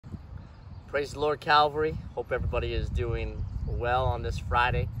Praise the Lord, Calvary. Hope everybody is doing well on this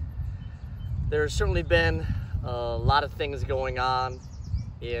Friday. There's certainly been a lot of things going on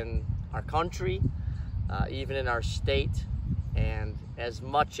in our country, even in our state, and as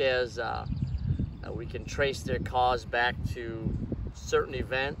much as we can trace their cause back to certain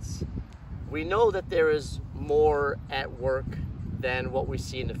events, we know that there is more at work than what we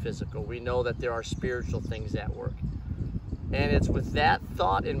see in the physical. We know that there are spiritual things at work. And it's with that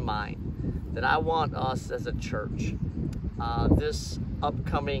thought in mind that I want us as a church this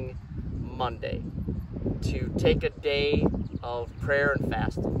upcoming Monday to take a day of prayer and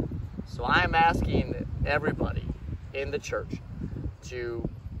fasting. So I am asking everybody in the church to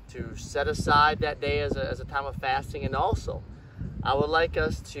set aside that day as a time of fasting, and also I would like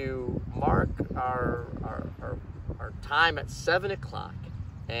us to mark our time at 7 o'clock,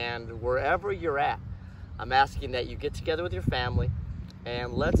 and wherever you're at, I'm asking that you get together with your family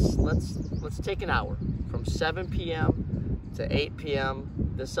and let's take an hour from 7 p.m. to 8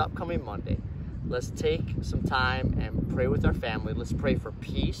 p.m. this upcoming Monday. Let's take some time and pray with our family. Let's pray for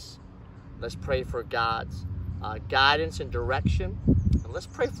peace. Let's pray for God's guidance and direction. And let's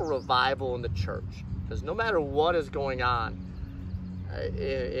pray for revival in the church. Because no matter what is going on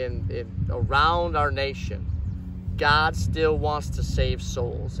around our nation, God still wants to save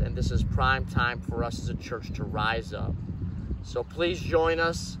souls. And this is prime time for us as a church to rise up. So please join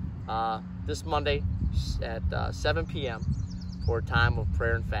us this Monday at 7 p.m. for a time of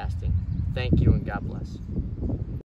prayer and fasting. Thank you and God bless.